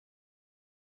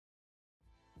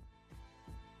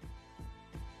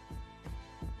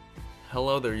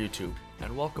Hello there YouTube,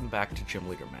 and welcome back to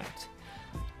GymLeaderMatt.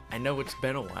 I know it's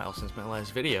been a while since my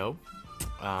last video.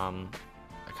 I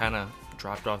kind of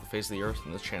dropped off the face of the earth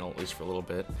on this channel, at least for a little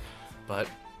bit, but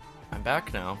I'm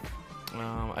back now.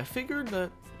 I figured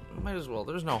that might as well,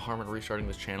 there's no harm in restarting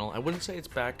this channel. I wouldn't say it's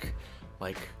back,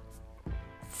 like,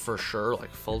 for sure,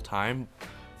 like, full-time.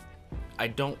 I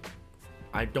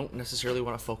don't necessarily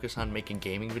want to focus on making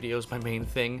gaming videos my main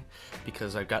thing,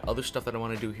 because I've got other stuff that I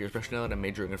want to do here, especially now that I'm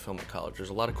majoring in film at college. There's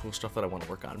a lot of cool stuff that I want to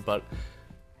work on, but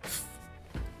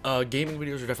gaming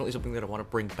videos are definitely something that I want to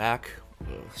bring back,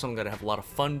 something that I have a lot of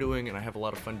fun doing, and I have a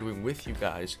lot of fun doing with you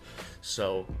guys.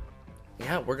 So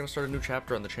yeah, we're going to start a new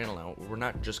chapter on the channel now. We're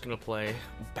not just going to play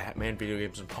Batman video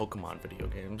games and Pokemon video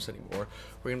games anymore.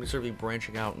 We're going to sort of be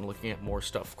branching out and looking at more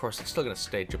stuff. Of course, it's still going to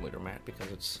stay GymLeaderMatt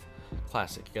because it's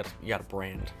classic. You got a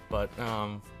brand. But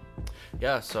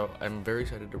yeah, so I'm very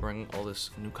excited to bring all this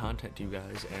new content to you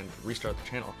guys and restart the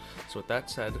channel. So with that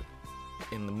said,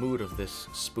 in the mood of this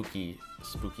spooky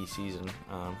season,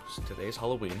 today's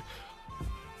Halloween,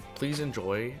 please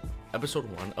enjoy episode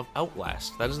 1 of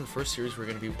Outlast. That is the first series we're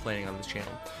going to be playing on this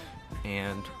channel,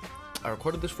 and I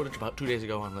recorded this footage about 2 days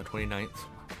ago on the 29th,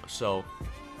 so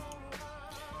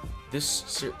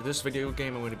this video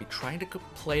game I'm going to be trying to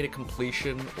play to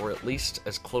completion, or at least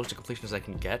as close to completion as I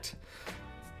can get.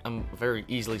 I'm a very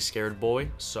easily scared boy,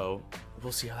 so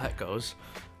we'll see how that goes,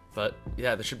 but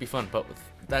yeah, this should be fun. But with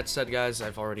that said, guys,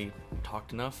 I've already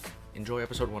talked enough. Enjoy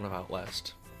episode 1 of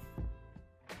Outlast.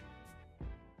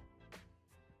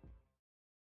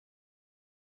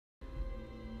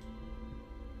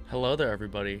 Hello there,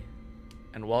 everybody,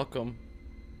 and welcome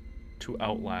to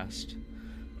Outlast.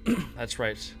 That's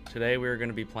right, today we're going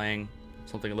to be playing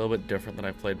something a little bit different than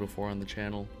I've played before on the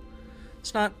channel.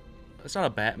 It's not a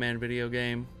Batman video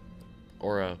game,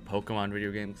 or a Pokemon video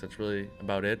game, because that's really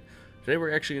about it. Today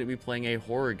we're actually going to be playing a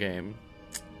horror game.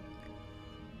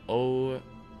 Oh,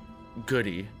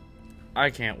 goody. I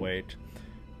can't wait.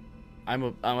 I'm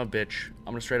a bitch. I'm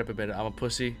going to straight up admit it. I'm a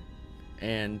pussy,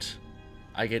 and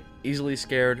I get easily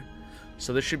scared,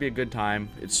 so this should be a good time.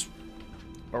 It's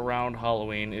around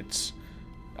Halloween. It's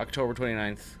October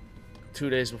 29th, 2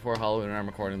 days before Halloween when I'm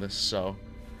recording this, so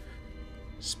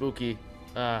spooky.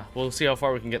 We'll see how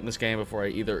far we can get in this game before I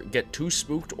either get too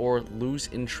spooked or lose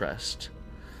interest.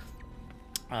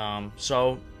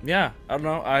 So yeah, I don't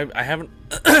know. I haven't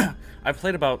I've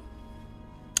played about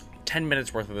 10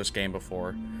 minutes worth of this game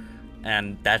before,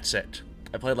 and that's it.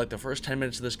 I played like the first 10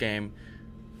 minutes of this game,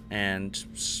 and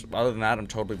other than that, I'm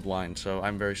totally blind, so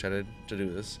I'm very excited to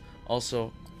do this.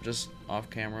 Also, just off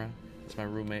camera, it's my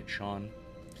roommate, Sean.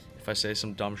 If I say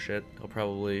some dumb shit, he'll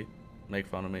probably make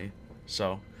fun of me.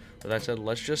 So, with that said,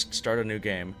 let's just start a new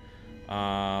game.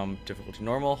 Difficulty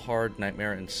normal, hard,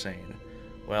 nightmare, insane.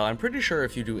 Well, I'm pretty sure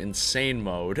if you do insane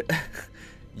mode,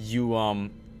 then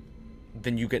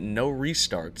you get no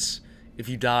restarts if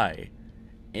you die.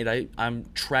 And I'm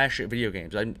trash at video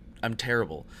games. I'm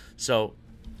terrible. So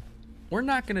we're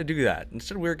not going to do that.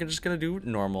 Instead, we're just going to do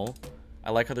normal.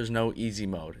 I like how there's no easy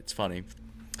mode. It's funny.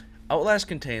 Outlast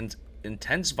contains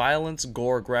intense violence,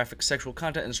 gore, graphic, sexual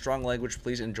content, and strong language.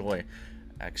 Please enjoy.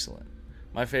 Excellent.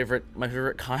 My favorite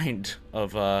kind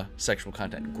of sexual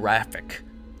content. Graphic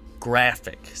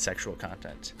sexual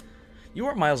content. You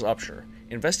are Miles Upshur,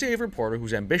 investigative reporter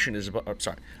whose ambition is about...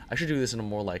 sorry, I should do this in a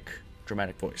more, like,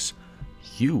 dramatic voice.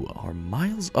 You are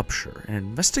Miles Upshur, an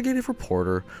investigative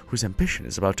reporter whose ambition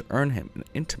is about to earn him an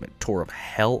intimate tour of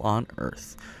hell on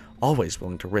Earth. Always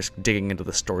willing to risk digging into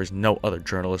the stories no other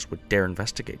journalist would dare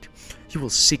investigate. You will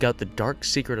seek out the dark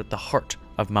secret at the heart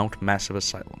of Mount Massive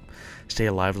Asylum. Stay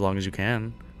alive as long as you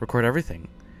can. Record everything.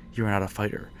 You are not a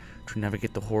fighter. To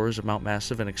navigate the horrors of Mount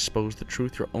Massive and expose the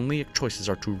truth, your only choices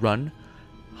are to run,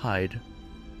 hide,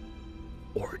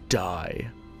 or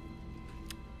die.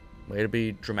 Way to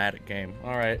be dramatic, game.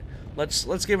 Alright,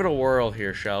 let's give it a whirl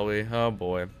here, shall we? Oh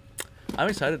boy. I'm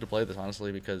excited to play this,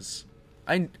 honestly, because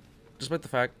despite the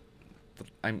fact that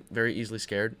I'm very easily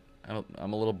scared, I'm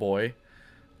a little boy,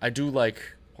 I do like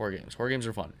horror games. Horror games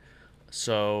are fun.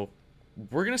 So,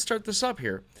 we're gonna start this up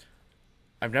here.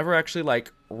 I've never actually,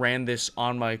 like, ran this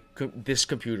on this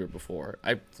computer before.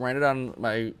 I ran it on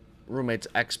my roommate's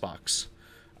Xbox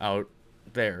out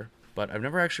there, but I've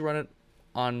never actually run it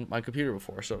on my computer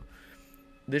before, so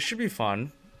this should be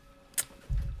fun.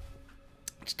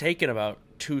 It's taken about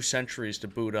 2 centuries to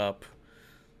boot up,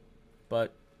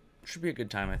 but it should be a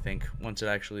good time, I think, once it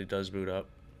actually does boot up.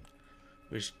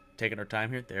 We're just taking our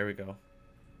time here. There we go.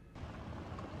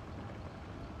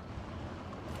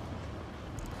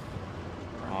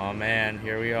 Oh man,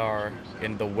 here we are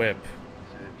in the whip.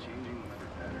 Changing weather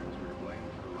patterns were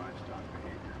blamed for livestock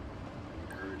behavior.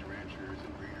 Encourage ranchers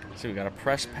So we got a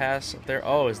press pass up there.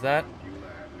 Oh, is that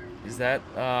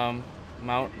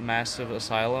Mount Massive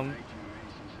Asylum?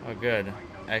 Oh, good.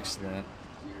 Excellent.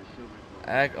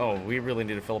 Oh, we really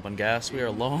need to fill up on gas. We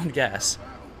are low on gas.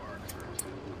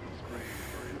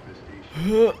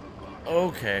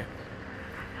 Okay.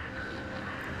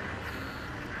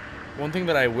 One thing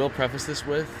that I will preface this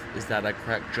with is that I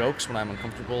crack jokes when I'm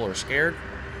uncomfortable or scared.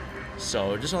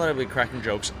 So just know that I'll be cracking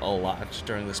jokes a lot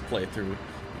during this playthrough,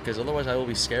 because otherwise I will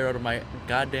be scared out of my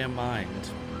goddamn mind.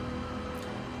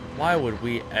 Why would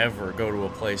we ever go to a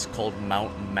place called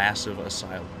Mount Massive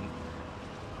Asylum?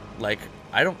 Like,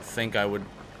 I don't think I would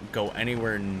go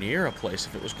anywhere near a place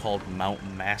if it was called Mount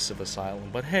Massive Asylum.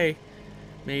 But hey,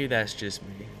 maybe that's just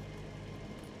me.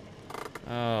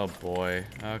 Oh boy.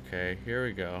 Okay, here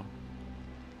we go.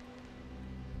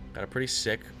 Got a pretty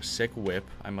sick whip,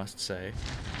 I must say.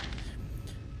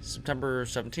 September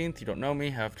 17th, you don't know me,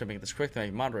 have to make this quick, then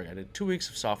I moderate. I did 2 weeks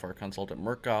of software consult at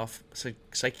Murkoff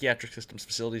Psychiatric Systems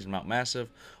Facilities in Mount Massive,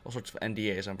 all sorts of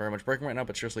NDAs. I'm very much breaking right now,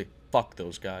 but seriously, fuck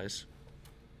those guys.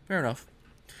 Fair enough.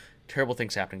 Terrible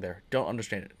things happening there. Don't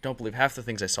understand it. Don't believe half the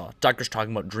things I saw. Doctors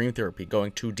talking about dream therapy,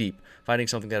 going too deep, finding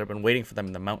something that had been waiting for them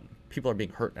in the mountain. People are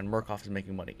being hurt, and Murkoff is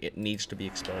making money. It needs to be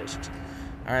exposed.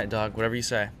 Alright, dog, whatever you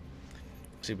say.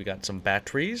 See, we got some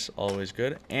batteries, always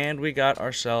good, and we got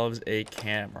ourselves a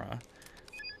camera.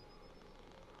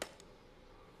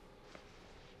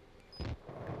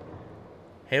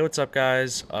 Hey, what's up,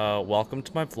 guys? Welcome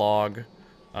to my vlog.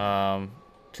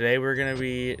 Today we're gonna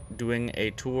be doing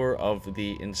a tour of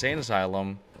the Insane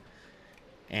Asylum,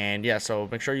 and yeah, so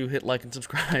make sure you hit like and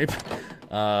subscribe.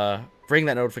 Ring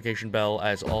that notification bell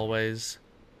as always.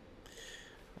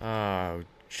 Oh,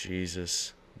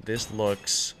 Jesus, this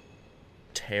looks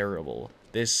terrible.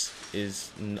 This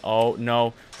is... oh,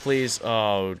 no. Please.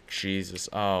 Oh, Jesus.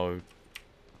 Oh.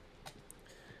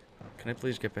 Can I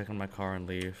please get back in my car and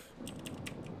leave?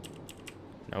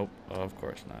 Nope. Oh, of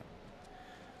course not.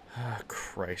 Ah,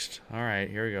 Christ. Alright,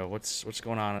 here we go. What's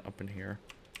going on up in here?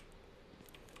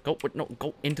 Go... no,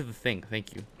 go into the thing.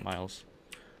 Thank you, Miles.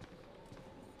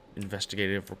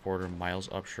 Investigative reporter Miles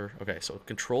Upshur. Okay, so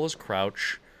control is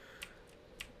crouch.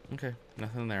 Okay,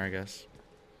 nothing there, I guess.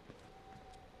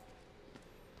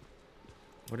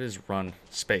 What is run?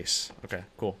 Space. Okay,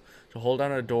 cool. To hold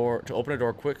down a door, to open a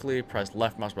door quickly, press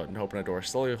left mouse button. To open a door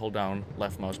slowly, hold down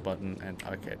left mouse button, and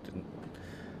okay, it didn't.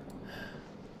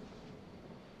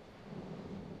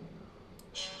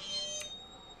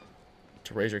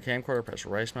 To raise your camcorder, press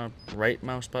right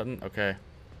mouse button. Okay.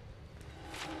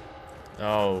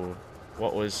 Oh,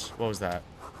 what was that?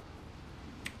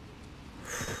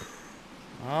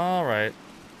 All right.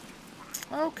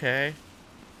 Okay.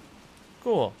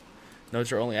 Cool.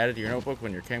 Notes are only added to your notebook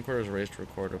when your camcorder is raised to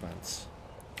record events.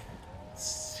 Let's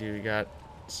see, we got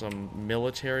some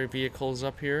military vehicles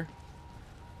up here.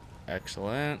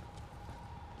 Excellent.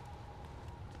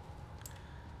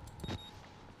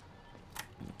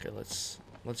 Okay, let's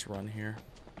run here.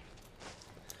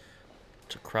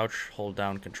 To crouch, hold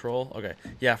down control. Okay,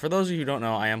 yeah, for those of you who don't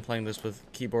know, I am playing this with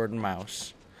keyboard and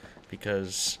mouse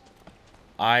because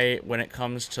when it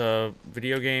comes to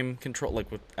video game control,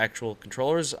 like with actual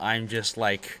controllers, I'm just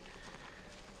like,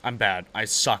 I'm bad. I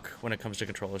suck when it comes to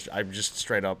controllers. I'm just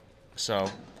straight up. So,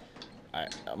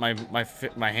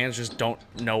 my hands just don't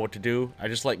know what to do. I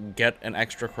just like get an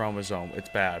extra chromosome. It's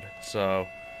bad. So,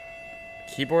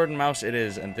 keyboard and mouse it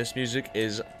is, and this music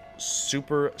is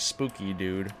super spooky,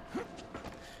 dude.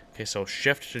 Okay, so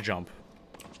shift to jump.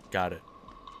 Got it.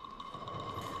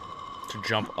 To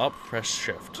jump up, press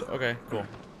shift. Okay, cool.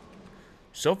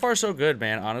 So far, so good,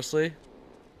 man, honestly.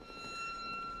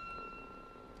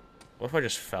 What if I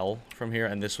just fell from here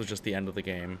and this was just the end of the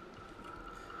game?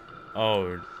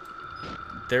 Oh,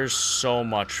 there's so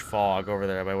much fog over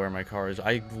there by where my car is.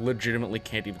 I legitimately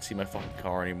can't even see my fucking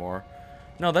car anymore.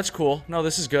 No, that's cool. No,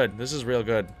 this is good. This is real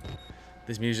good.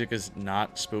 This music is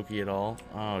not spooky at all.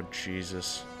 Oh,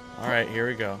 Jesus. Alright, here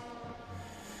we go.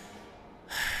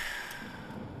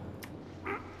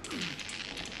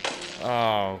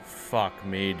 Oh, fuck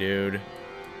me, dude.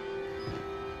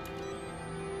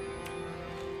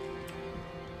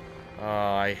 Oh,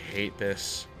 I hate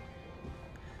this.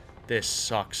 This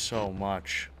sucks so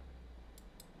much.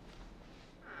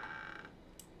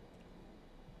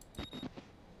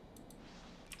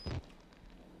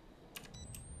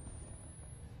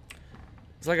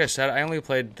 It's like I said, I only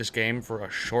played this game for a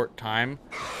short time.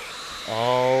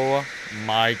 Oh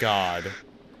my god.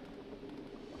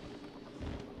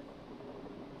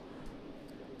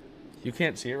 You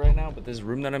can't see it right now, but this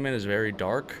room that I'm in is very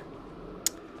dark.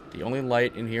 The only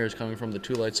light in here is coming from the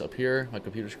two lights up here, my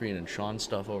computer screen and Sean's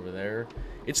stuff over there.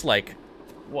 It's like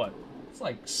what? It's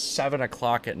like 7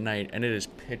 o'clock at night, and it is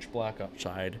pitch black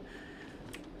outside.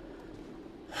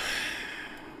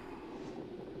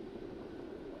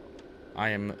 I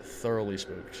am thoroughly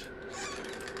spooked.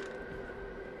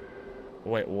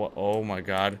 Wait, what? Oh my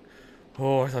god.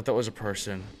 Oh, I thought that was a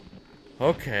person.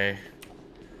 Okay.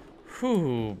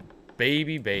 Whew.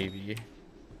 Baby, baby.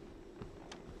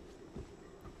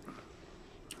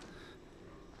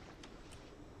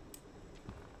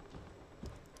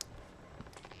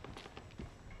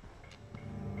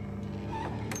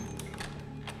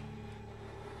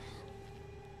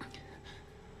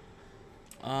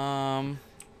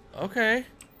 Okay.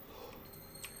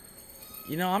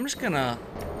 You know, I'm just gonna,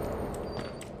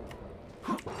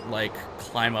 like,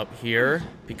 climb up here,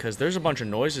 because there's a bunch of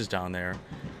noises down there,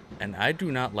 and I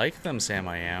do not like them, Sam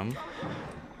I am.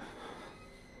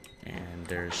 And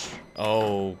there's...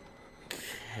 Okay.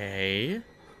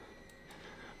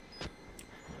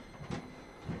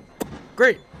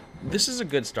 Great. This is a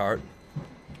good start.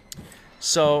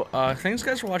 So, thanks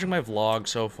guys for watching my vlog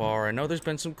so far. I know there's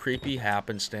been some creepy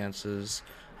happenstances.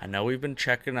 I know we've been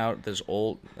checking out this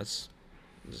old... There's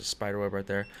a spiderweb right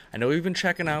there. I know we've been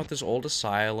checking out this old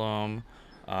asylum.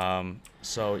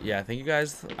 So, yeah, thank you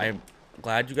guys. I'm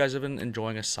glad you guys have been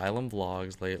enjoying Asylum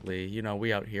vlogs lately. You know,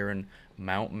 we out here in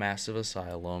Mount Massive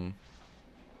Asylum.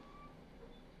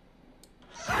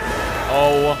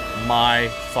 Oh my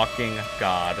fucking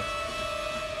god.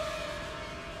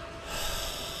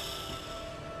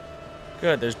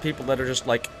 Good, there's people that are just,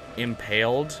 like,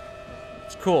 impaled.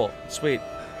 It's cool. Sweet.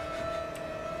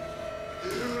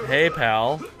 Hey,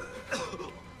 pal.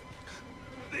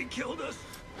 They killed us.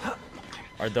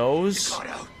 Are those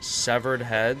severed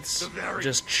heads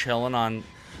just chilling on...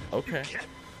 Okay. You can't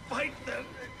fight them.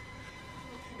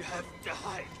 You have to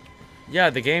hide. Yeah,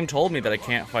 the game told me that I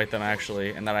can't fight them, actually,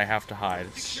 and that I have to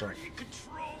hide. So.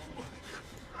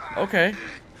 Okay.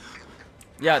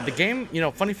 Yeah, the game, you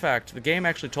know, funny fact, the game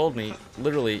actually told me,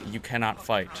 literally, you cannot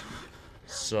fight.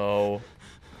 So,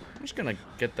 I'm just gonna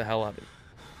get the hell out of it.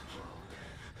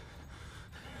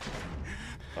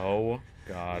 Oh,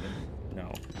 God,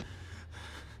 no.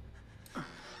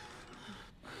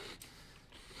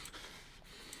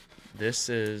 This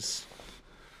is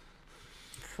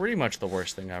pretty much the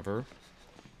worst thing ever,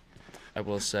 I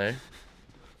will say.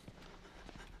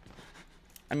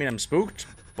 I mean, I'm spooked,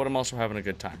 but I'm also having a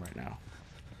good time right now.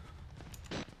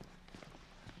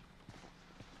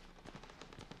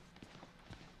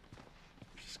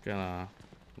 Just gonna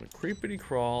creepity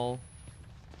crawl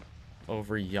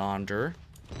over yonder.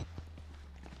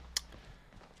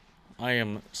 I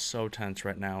am so tense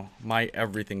right now. My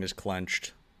everything is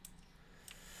clenched.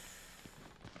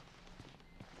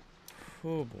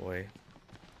 Oh boy.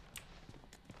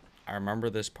 I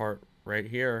remember this part right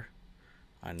here.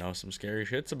 I know some scary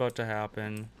shit's about to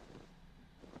happen.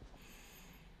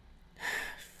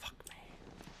 Fuck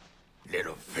me.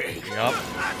 Little pig. Yup.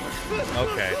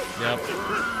 Okay, yep.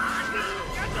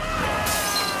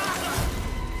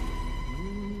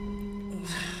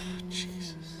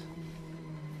 Jesus.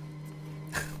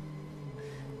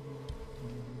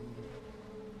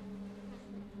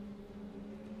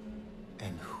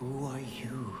 And who are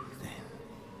you then?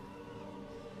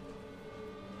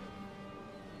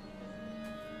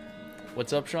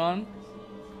 What's up, Sean?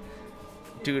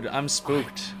 Dude, I'm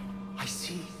spooked. I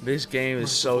see. This game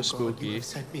is so God, spooky. you have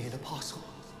sent me an apostle.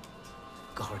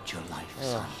 Guard your life,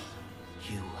 son.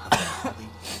 You have a calling.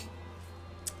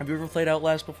 Have you ever played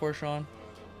Outlast before, Sean?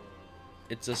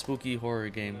 It's a spooky horror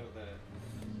game.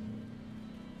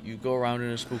 You go around in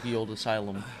a spooky old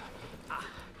asylum.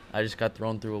 I just got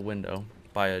thrown through a window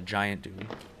by a giant dude.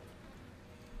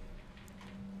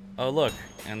 Oh, look,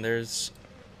 and there's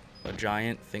a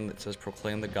giant thing that says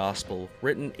proclaim the gospel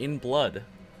written in blood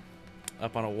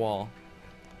up on a wall.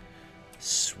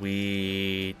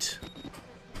 Sweet.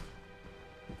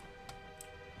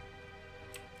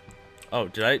 Oh,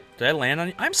 did I land on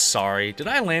you? I'm sorry. Did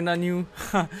I land on you?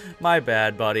 My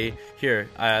bad, buddy. Here,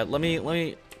 let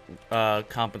me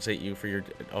compensate you for your...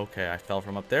 Okay, I fell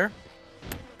from up there.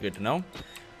 Good to know.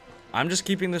 I'm just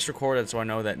keeping this recorded so I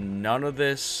know that none of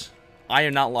this... I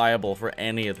am not liable for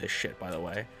any of this shit, by the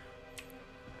way.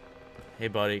 Hey,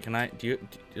 buddy, can I... Does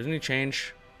any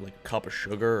change? Like a cup of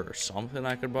sugar or something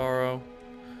I could borrow?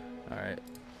 Alright.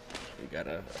 We got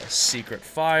a secret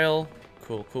file.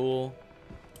 Cool, cool.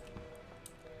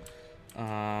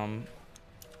 Okay.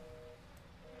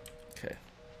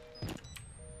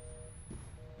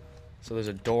 So there's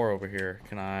a door over here.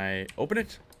 Can I open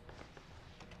it?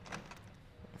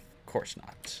 Of course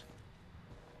not.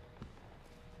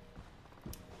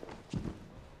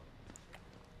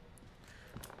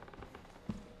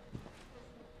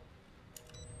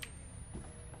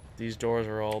 These doors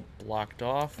are all blocked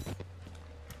off.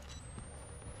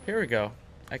 Here we go.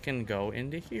 I can go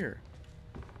into here.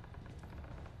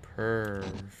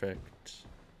 Perfect.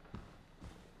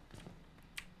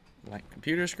 Blank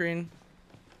computer screen.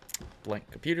 Blank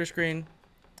computer screen.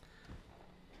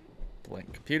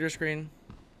 Blank computer screen.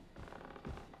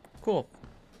 Cool.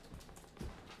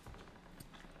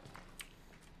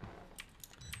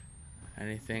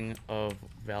 Anything of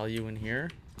value in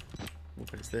here?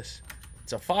 What is this?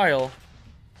 It's a file.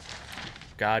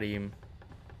 Got him.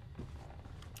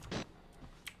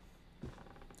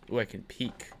 Ooh, I can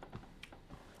peek.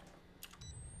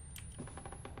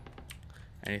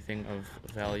 Anything of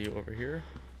value over here?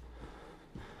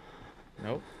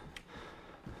 Nope.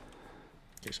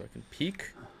 Okay, so I can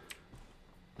peek.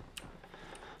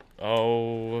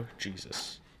 Oh,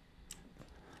 Jesus.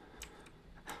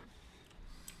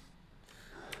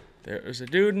 There's a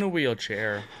dude in a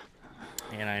wheelchair.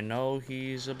 And I know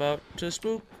he's about to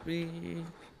spook me.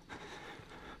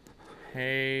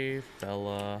 Hey,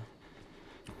 fella.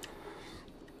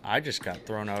 I just got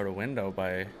thrown out a window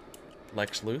by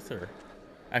Lex Luthor.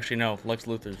 Actually, no. Lex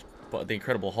Luthor's the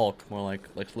Incredible Hulk. More like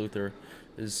Lex Luthor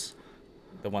is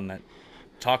the one that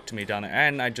talked to me down there.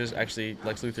 And I just actually,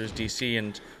 Lex Luthor's DC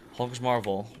and Hulk's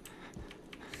Marvel.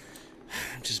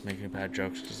 I'm just making bad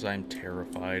jokes because I'm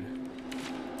terrified.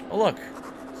 Oh, look.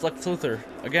 It's Lex Luthor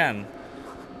again.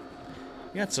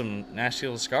 You got some nasty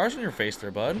little scars on your face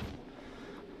there, bud.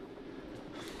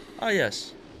 Oh,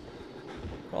 yes.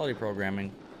 Quality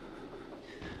programming.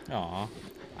 Aw.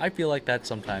 I feel like that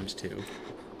sometimes, too.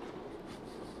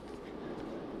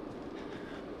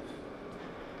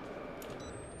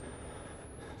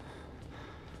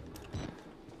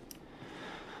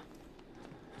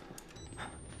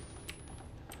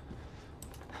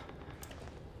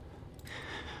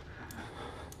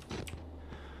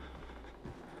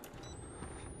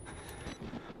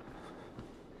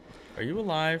 Are you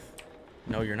alive?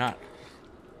 No, you're not.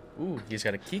 Ooh, he's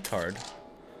got a key card.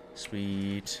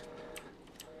 Sweet.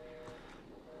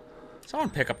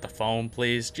 Someone pick up the phone,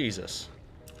 please. Jesus.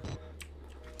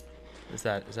 Is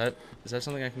that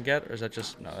something I can get, or is that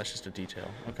just... No, that's just a detail.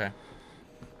 Okay.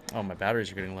 Oh, my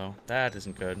batteries are getting low. That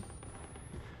isn't good.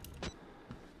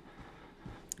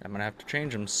 I'm gonna have to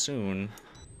change them soon.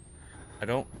 I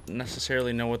don't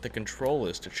necessarily know what the control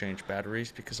is to change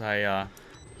batteries because I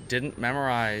didn't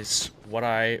memorize what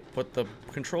I put the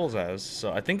controls as.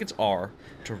 So I think it's R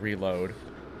to reload.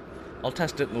 I'll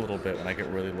test it in a little bit when I get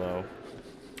really low.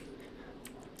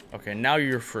 Okay, now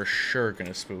you're for sure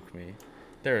gonna spook me.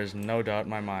 There is no doubt in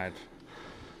my mind.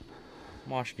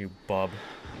 I'm watching you, bub.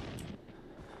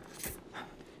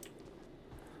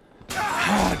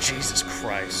 Oh, Jesus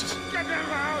Christ. Get him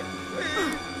out!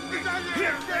 Please! He's under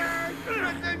the stairs!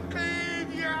 Listen, please!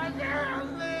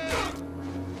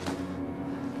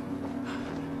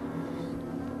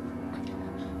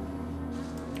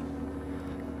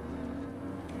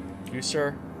 You,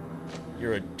 sir?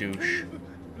 You're a douche.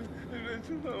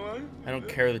 I don't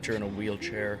care that you're in a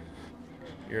wheelchair.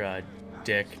 You're a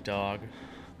dick, dog.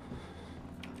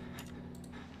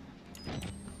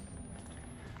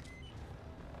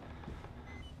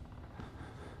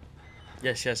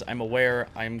 Yes, I'm aware.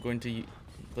 I'm going to...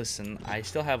 Listen, I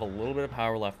still have a little bit of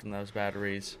power left in those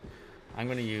batteries. I'm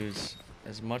going to use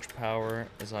as much power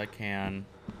as I can.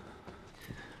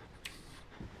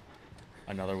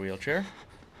 Another wheelchair.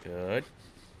 Good.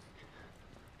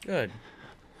 Good.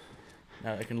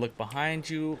 Now I can look behind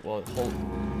you while hold...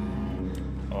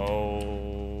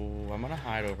 Oh, I'm gonna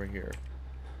hide over here.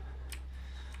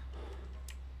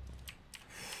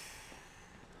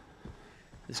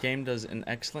 This game does an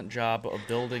excellent job of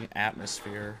building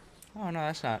atmosphere. Oh no,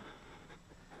 that's not...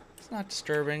 It's not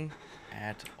disturbing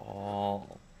at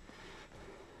all.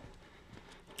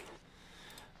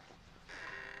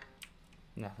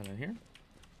 Nothing in here.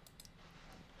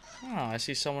 Oh, I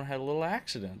see someone had a little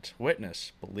accident.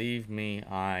 Witness. Believe me,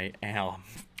 I am.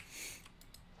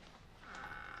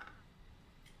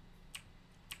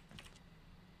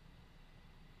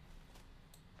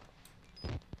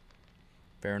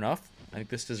 Fair enough. I think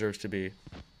this deserves to be.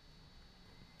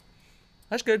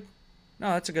 That's good. No,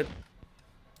 that's a good.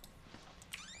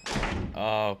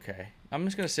 Okay. I'm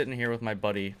just going to sit in here with my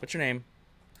buddy. What's your name?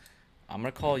 I'm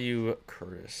going to call you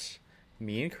Curtis.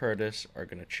 Me and Curtis are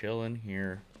going to chill in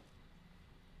here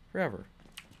forever.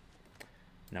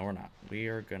 No, we're not. We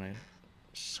are going to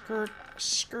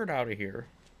skirt out of here.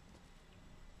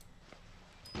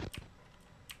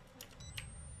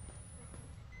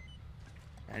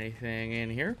 Anything in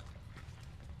here?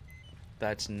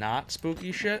 That's not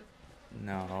spooky shit?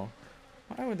 No.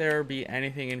 Why would there be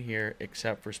anything in here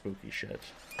except for spooky shit?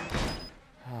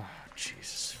 Oh,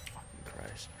 Jesus fucking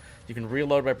Christ. You can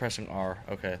reload by pressing R.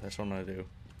 Okay, that's what I'm gonna do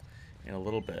in a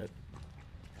little bit.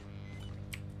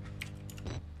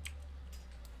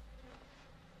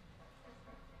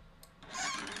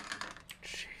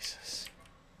 Jesus.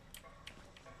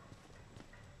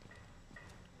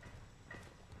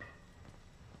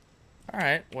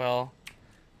 Alright, well,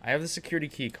 I have the security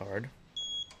key card.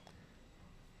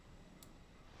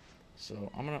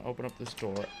 So I'm gonna open up this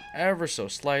door ever so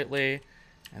slightly,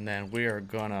 and then we are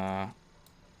gonna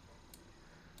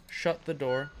shut the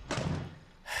door.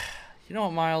 You know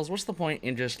what, Miles? What's the point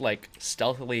in just, like,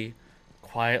 stealthily,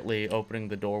 quietly opening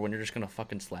the door when you're just gonna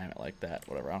fucking slam it like that?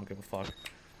 Whatever, I don't give a fuck.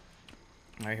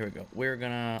 Alright, here we go. We're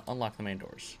gonna unlock the main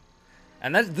doors.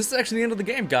 And this is actually the end of the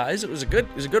game, guys. It was a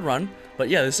good run, but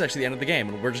yeah, this is actually the end of the game,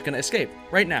 and we're just gonna escape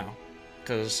right now.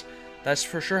 Because that's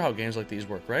for sure how games like these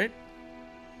work, right?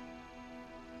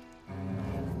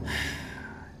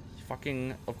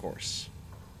 Fucking, of course.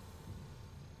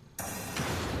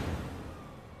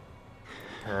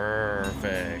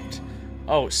 Perfect.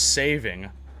 Oh, saving.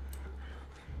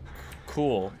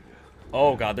 Cool.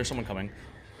 Oh god, there's someone coming.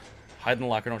 Hide in the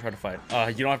locker, don't try to fight.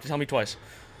 You don't have to tell me twice.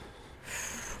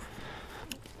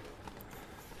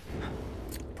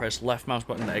 Press left mouse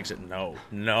button to exit. No.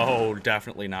 No,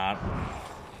 definitely not.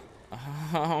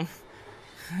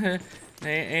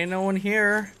 Ain't no one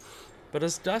here but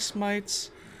us dust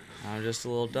mites. I'm just a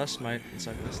little dust mite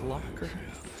inside this locker.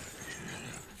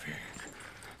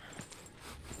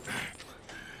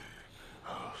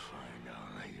 I'll find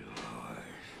only yours.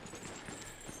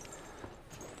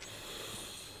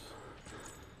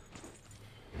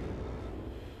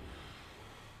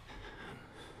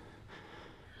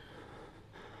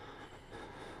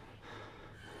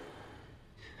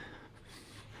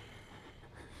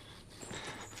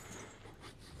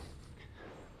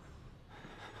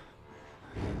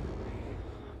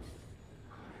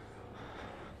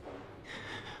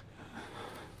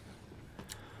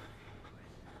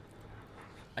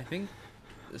 I think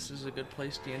this is a good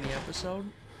place to end the episode,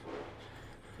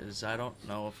 because I don't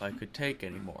know if I could take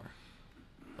any more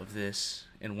of this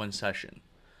in one session.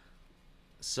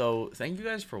 So, thank you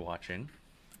guys for watching.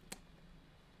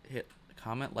 Hit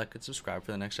comment, like, and subscribe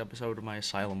for the next episode of my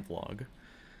Asylum vlog.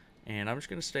 And I'm just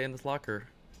going to stay in this locker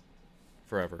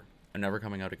forever and never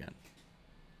coming out again.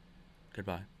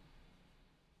 Goodbye.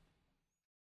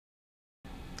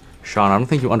 Sean, I don't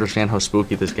think you understand how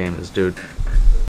spooky this game is, dude.